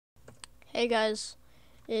Hey guys,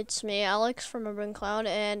 it's me, Alex from Urban Cloud,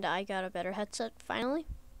 and I got a better headset finally.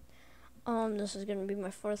 This is gonna be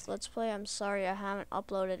my fourth Let's Play. I'm sorry I haven't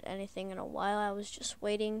uploaded anything in a while. I was just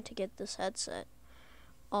waiting to get this headset.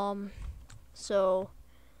 So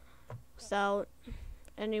without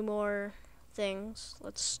any more things,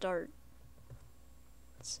 let's start.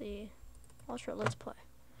 Let's see. Ultra Let's Play.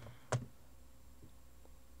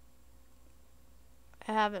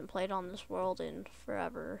 I haven't played on this world in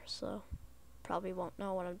forever, so probably won't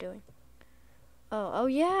know what I'm doing. Oh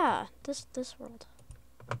yeah, this world.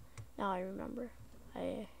 Now I remember.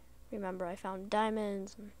 I found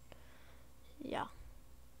diamonds and yeah.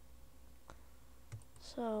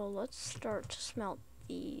 So let's start to smelt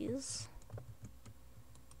these.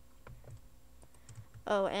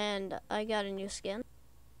 Oh, and I got a new skin.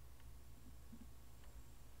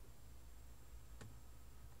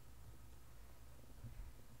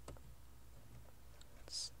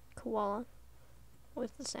 It's koala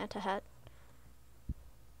with the Santa hat.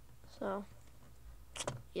 So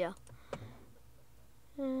yeah.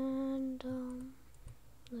 And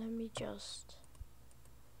let me just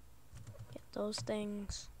get those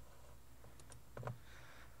things.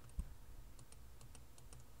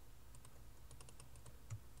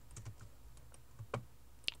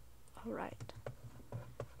 Alright.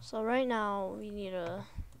 So right now we need to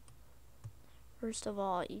first of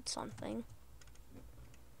all eat something.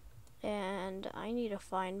 And I need to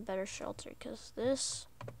find better shelter because this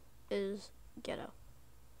is ghetto.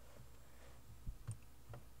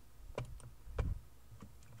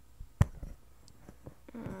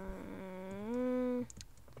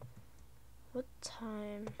 What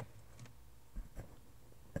time?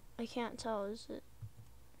 I can't tell, is it?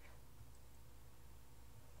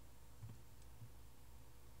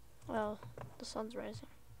 Well, the sun's rising.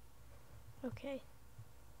 Okay.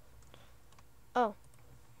 Oh,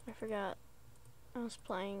 I forgot. I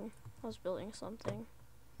was building something.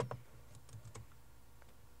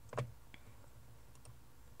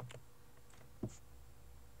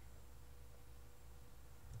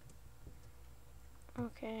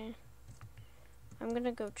 Okay. I'm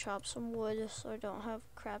gonna go chop some wood so I don't have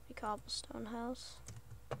a crappy cobblestone house.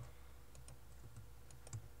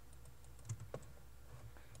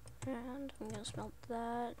 And I'm gonna smelt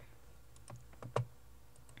that.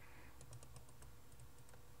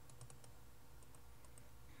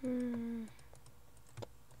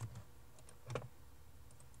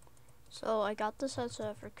 So I got this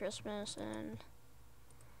headset for Christmas and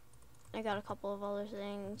I got a couple of other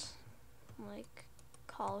things like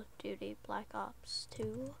Call of Duty Black Ops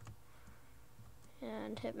 2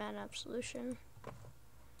 and Hitman Absolution.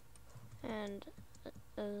 And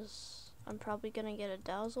as I'm probably gonna get a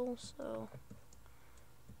Dazzle, so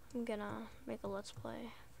I'm gonna make a Let's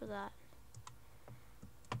Play for that.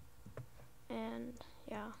 And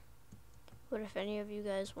yeah. What if any of you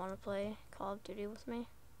guys want to play Call of Duty with me?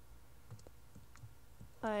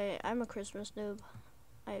 I'm a Christmas noob.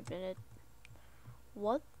 I admit it.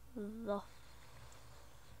 What the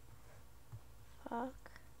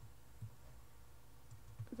fuck?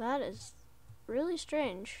 That is really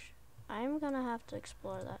strange. I'm gonna have to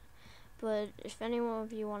explore that. But if any one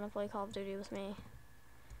of you want to play Call of Duty with me,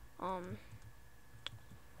 I'll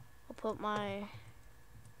put my...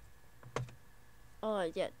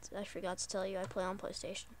 Oh, yeah, I forgot to tell you, I play on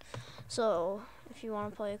PlayStation. So, if you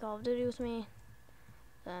want to play Call of Duty with me,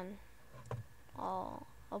 then I'll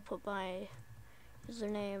put my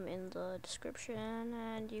username in the description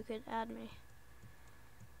and you could add me.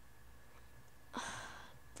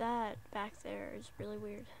 That back there is really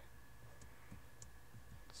weird.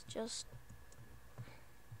 It's just...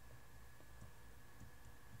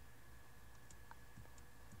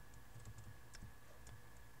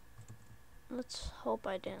 Let's hope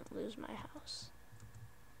I didn't lose my house.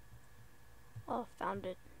 Oh, found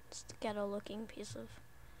it. It's the ghetto looking piece of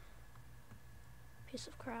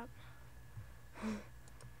crap.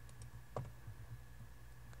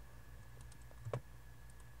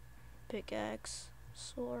 Pickaxe,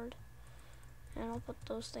 sword, and I'll put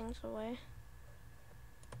those things away.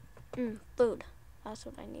 Food. That's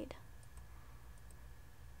what I need.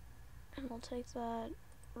 And we'll take that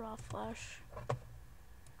raw flesh.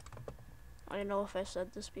 I don't know if I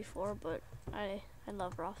said this before, but I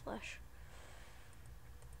love raw flesh.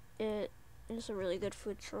 It is a really good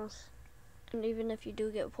food source. And even if you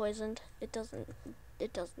do get poisoned, it doesn't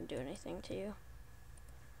do anything to you.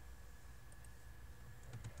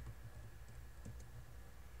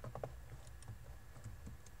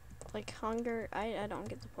 Like hunger, I don't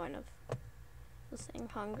get the point of the thing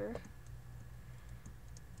hunger.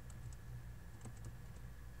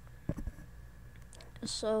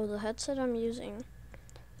 So the headset I'm using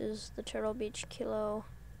is the Turtle Beach Kilo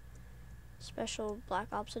Special Black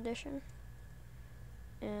Ops Edition.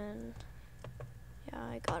 And yeah,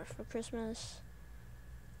 I got it for Christmas,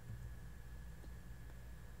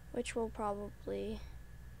 which will probably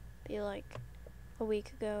be like a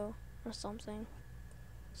week ago or something,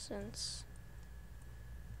 since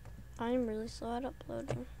I'm really slow at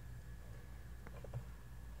uploading.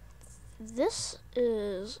 This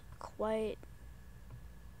is quite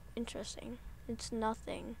interesting. It's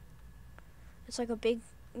nothing. It's like a big,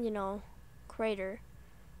 crater,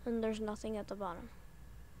 and there's nothing at the bottom.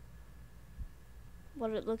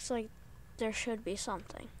 But it looks like there should be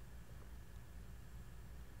something.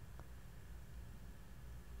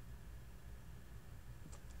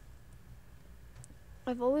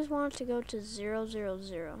 I've always wanted to go to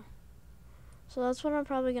 000. So that's what I'm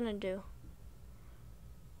probably gonna do.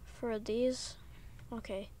 For these,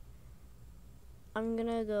 okay, I'm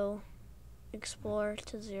gonna go explore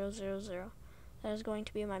to 000. That is going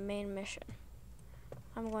to be my main mission.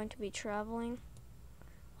 I'm going to be traveling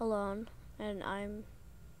alone, and I'm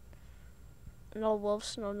no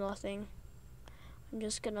wolves, no nothing. I'm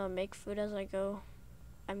just gonna make food as I go.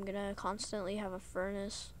 I'm gonna constantly have a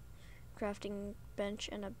furnace, crafting bench,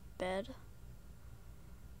 and a bed,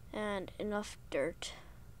 and enough dirt,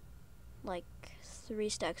 like 3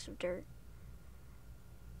 stacks of dirt,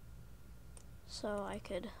 so I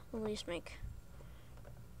could at least make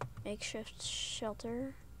makeshift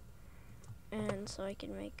shelter, and so I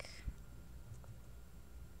can make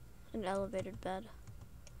an elevated bed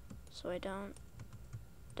so I don't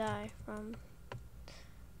die from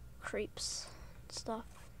creeps and stuff.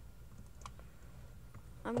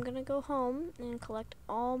 I'm gonna go home and collect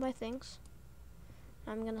all my things.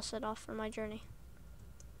 I'm gonna set off for my journey.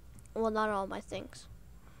 Well, not all my things.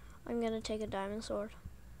 I'm gonna take a diamond sword,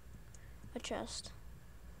 a chest,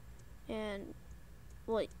 and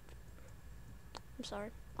wait, I'm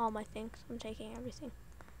sorry, all my things. I'm taking everything.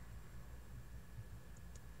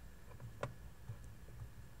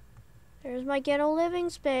 There's my ghetto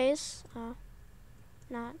living space.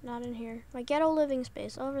 Not in here. My ghetto living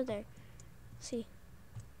space over there. See,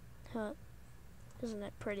 isn't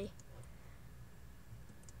it pretty?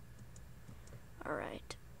 All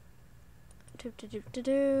right.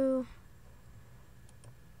 Do.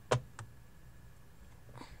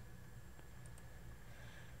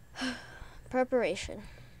 Preparation.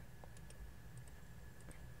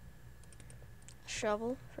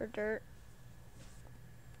 Shovel for dirt.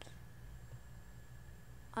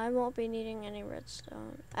 I won't be needing any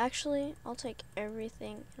redstone. Actually, I'll take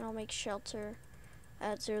everything and I'll make shelter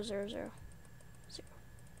at 000.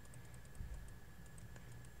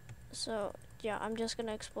 So yeah, I'm just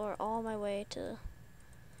gonna explore all my way to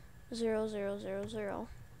 000.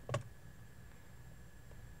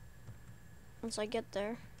 Once I get there,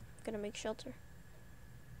 I'm gonna make shelter.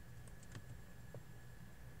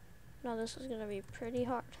 Now this is gonna be pretty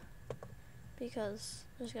hard because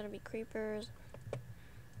there's gonna be creepers,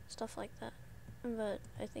 stuff like that, but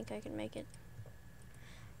I think I can make it.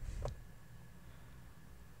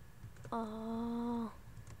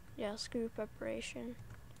 Yeah, screw preparation.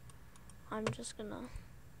 I'm just gonna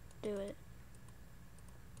do it.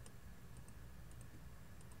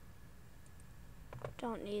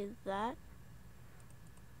 Don't need that.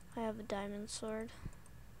 I have a diamond sword.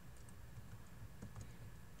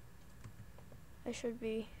 I should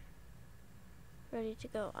be ready to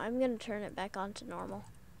go. I'm gonna turn it back on to normal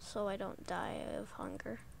so I don't die of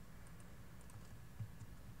hunger.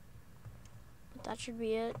 But that should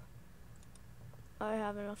be it. I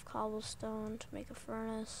have enough cobblestone to make a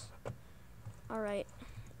furnace. Alright,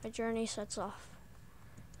 my journey sets off.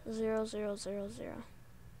 000.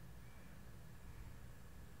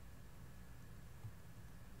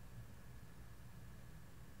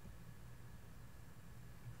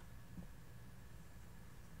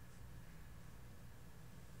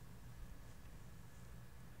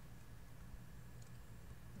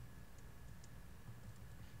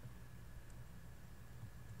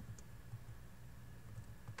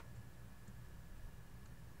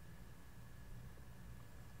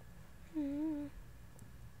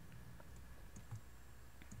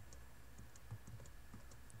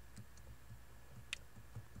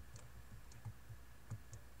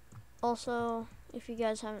 Also, if you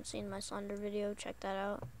guys haven't seen my Slender video, check that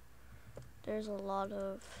out. There's a lot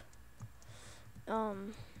of,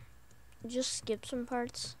 just skip some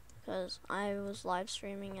parts because I was live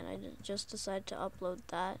streaming and I just decided to upload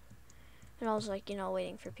that. And I was like,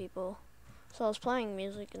 waiting for people. So I was playing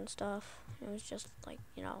music and stuff. It was just like,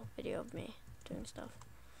 video of me doing stuff.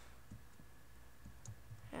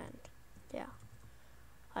 And yeah.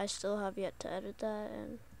 I still have yet to edit that,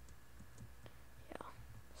 and yeah,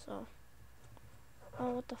 so,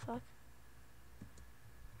 oh, what the fuck?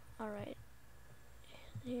 Alright,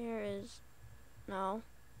 here is, no,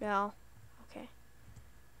 okay.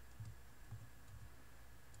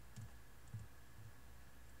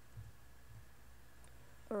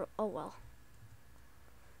 Or, oh well,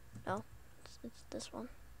 no, it's this one.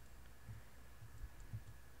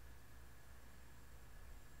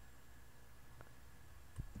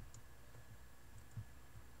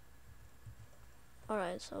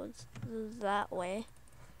 Alright, so it's that way,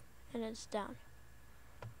 and it's down.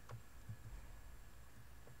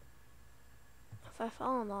 If I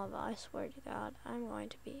fall in lava, I swear to God, I'm going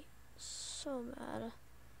to be so mad.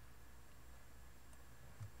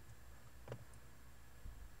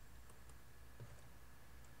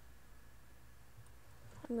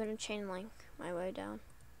 I'm gonna chain link my way down.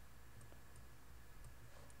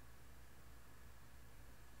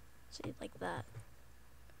 See, like that.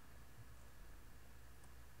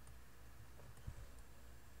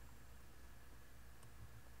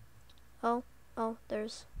 Oh,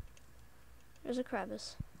 there's a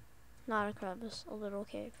crevice. Not a crevice, a little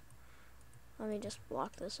cave. Let me just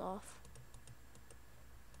block this off.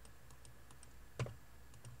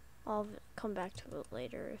 I'll come back to it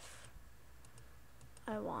later if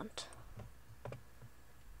I want.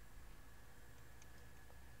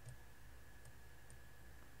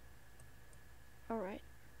 Alright.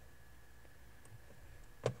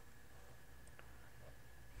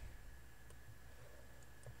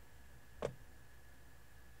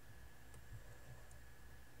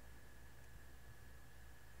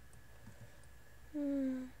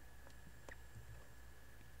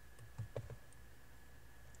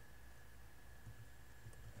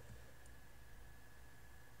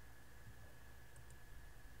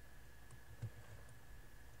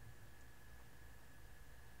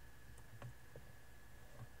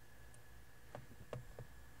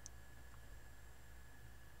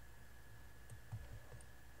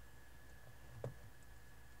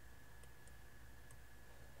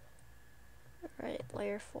 Alright,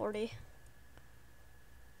 layer 40.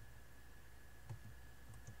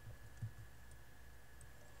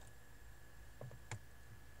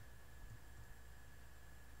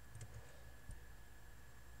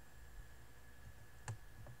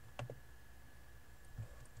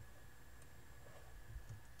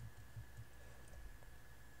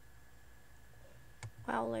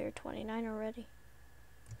 Wow, layer 29 already.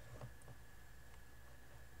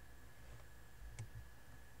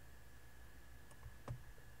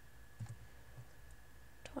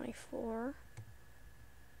 '24.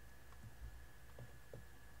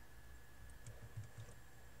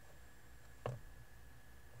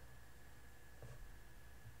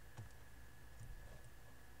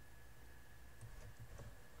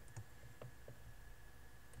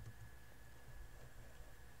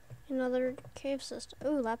 Another cave system.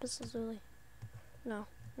 Ooh, lapis lazuli. No,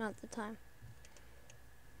 not the time.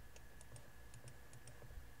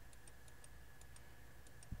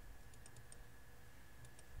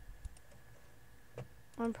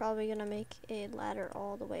 I'm probably gonna make a ladder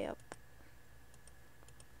all the way up.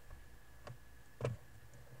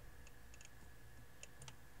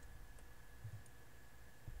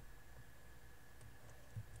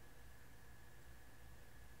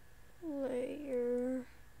 Layer.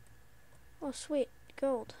 Oh, sweet,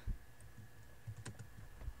 gold.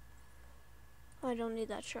 I don't need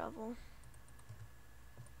that shovel.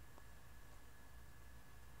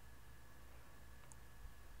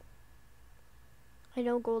 I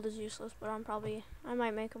know gold is useless, but I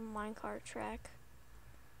might make a minecart track.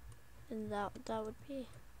 And that would be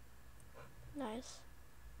nice.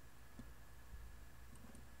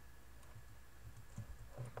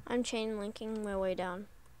 I'm chain linking my way down.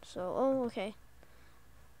 So, oh, okay.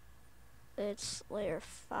 It's layer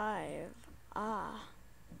 5. Ah.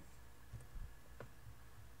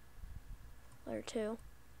 Layer 2.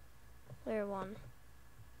 Layer 1.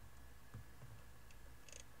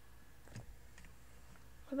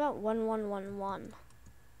 What about 1111?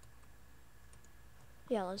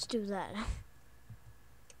 Yeah, let's do that.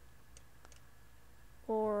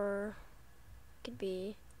 Or it could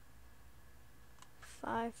be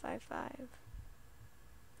 555.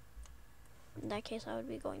 In that case, I would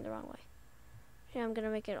be going the wrong way. Yeah, I'm gonna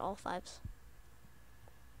make it all 5s.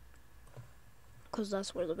 Because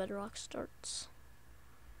that's where the bedrock starts.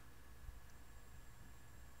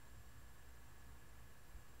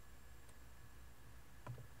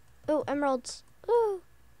 Oh, emeralds. Ooh.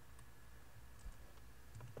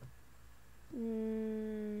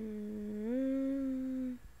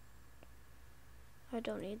 I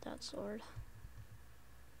don't need that sword.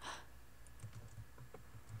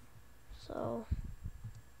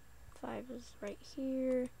 is right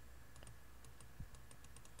here.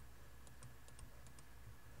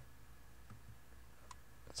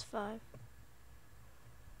 It's 5.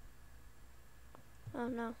 Oh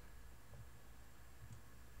no.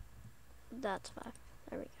 That's 5.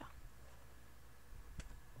 There we go.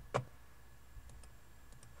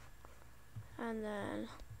 And then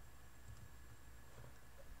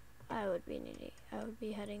I would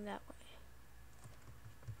be heading that way.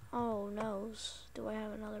 Oh noes. Do I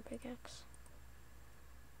have another pickaxe?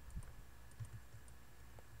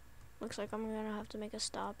 Looks like I'm gonna have to make a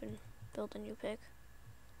stop and build a new pick.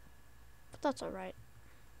 But that's alright.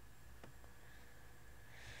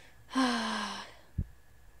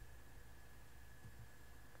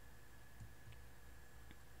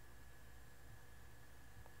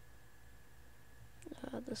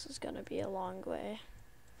 This is gonna be a long way.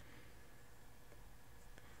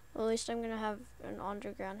 Well, at least I'm gonna have an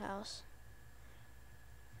underground house.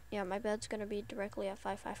 Yeah, my bed's gonna be directly at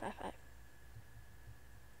 5555.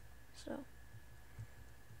 So.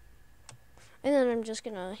 And then I'm just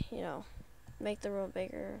gonna, you know, make the room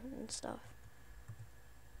bigger and stuff.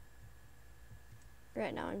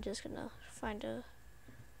 Right now I'm just gonna find a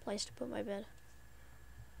place to put my bed.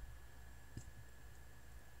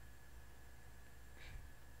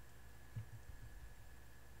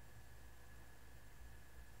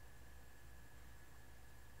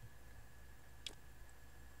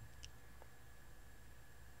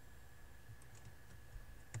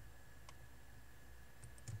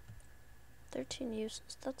 "13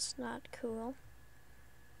 uses, that's not cool.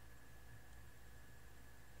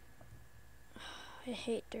 I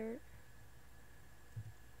hate dirt.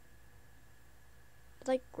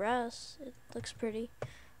 I like grass, it looks pretty,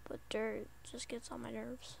 but dirt just gets on my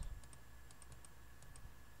nerves.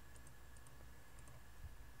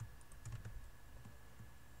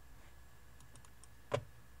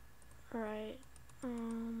 Alright,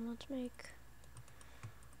 let's make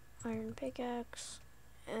iron pickaxe,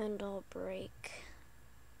 and I'll break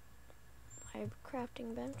my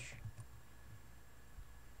crafting bench.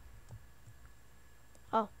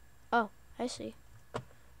 Oh, I see.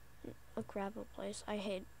 A gravel place.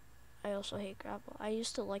 I also hate gravel. I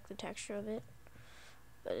used to like the texture of it,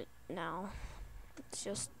 but now it's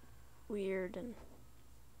just weird and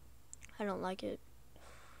I don't like it.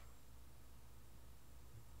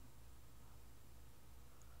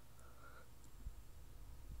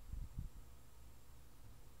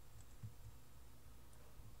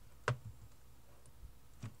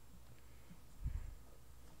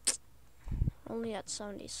 Only at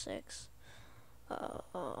 76.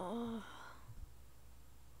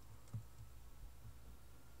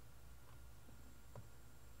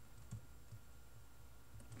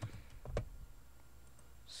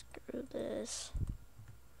 Screw this.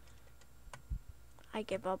 I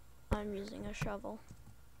give up. I'm using a shovel.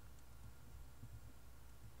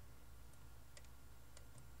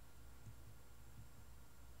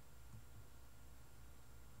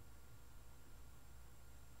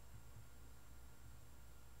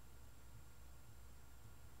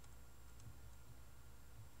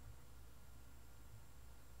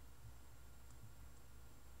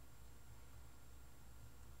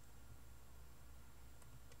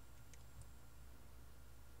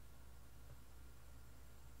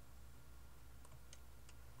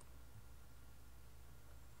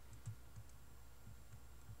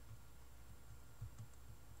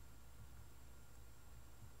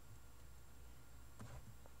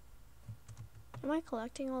 Am I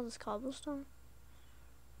collecting all this cobblestone?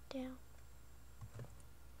 Damn.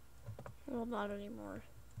 Well, not anymore.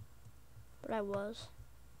 But I was.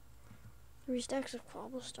 3 stacks of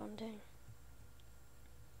cobblestone, dang.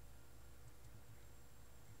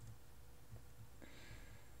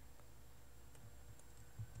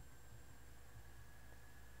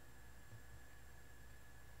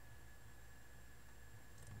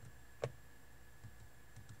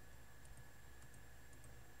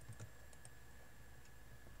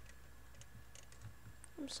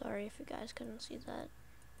 I'm sorry if you guys couldn't see that.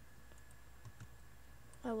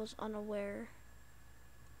 I was unaware.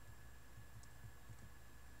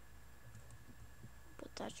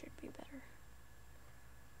 But that should be better.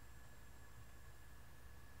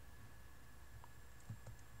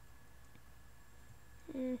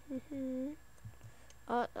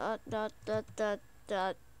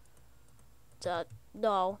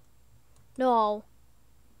 No. No.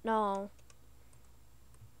 No.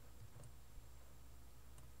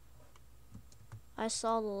 I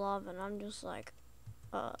saw the lava and I'm just like,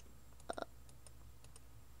 come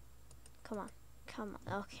on. Come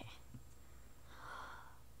on. Okay.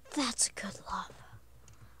 That's good lava.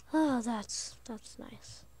 Oh, that's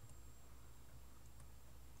nice.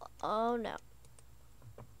 Oh no.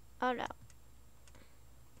 Oh no.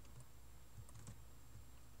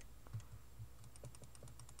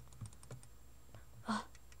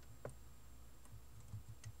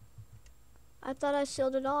 I thought I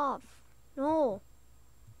sealed it off. No.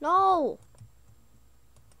 No.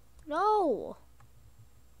 No.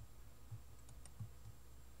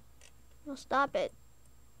 No, stop it.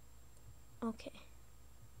 Okay.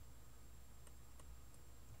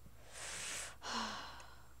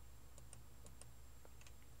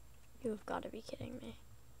 You've got to be kidding me.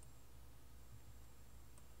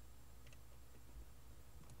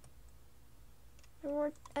 And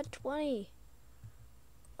we're at 20.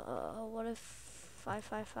 What if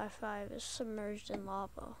 5555 is submerged in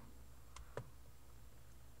lava?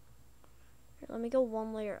 Here, let me go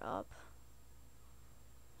one layer up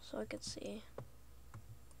so I could see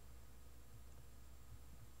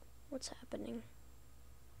what's happening.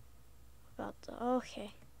 About the,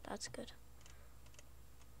 okay, that's good.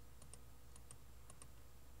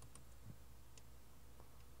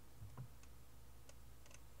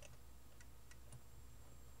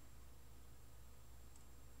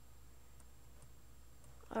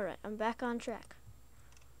 Alright, I'm back on track.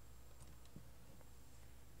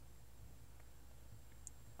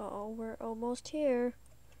 Uh-oh, we're almost here.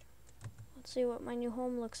 Let's see what my new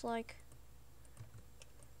home looks like.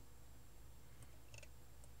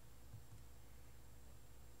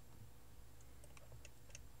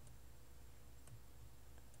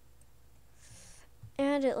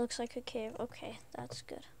 And it looks like a cave. Okay, that's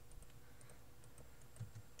good.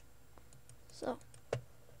 So,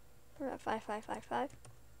 we're at 5555.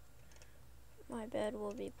 My bed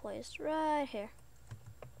will be placed right here.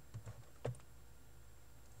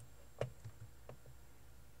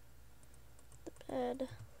 The bed.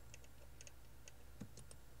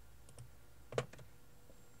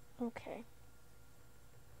 Okay.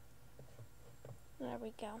 There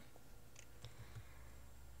we go.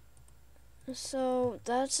 So,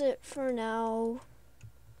 that's it for now.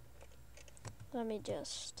 Let me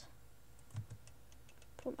just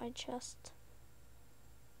put my chest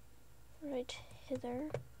right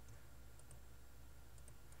hither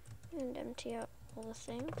and empty out all the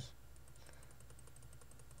things.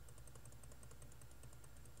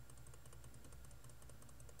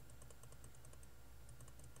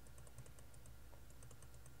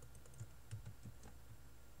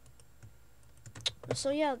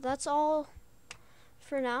 So yeah, that's all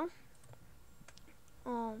for now.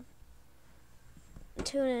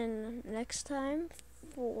 Tune in next time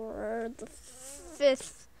for the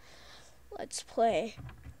 5th Let's Play.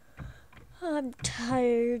 I'm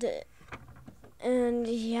tired, and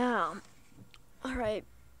yeah. Alright,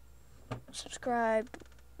 subscribe,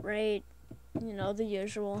 rate, you know, the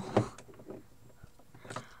usual.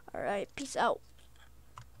 Alright, peace out.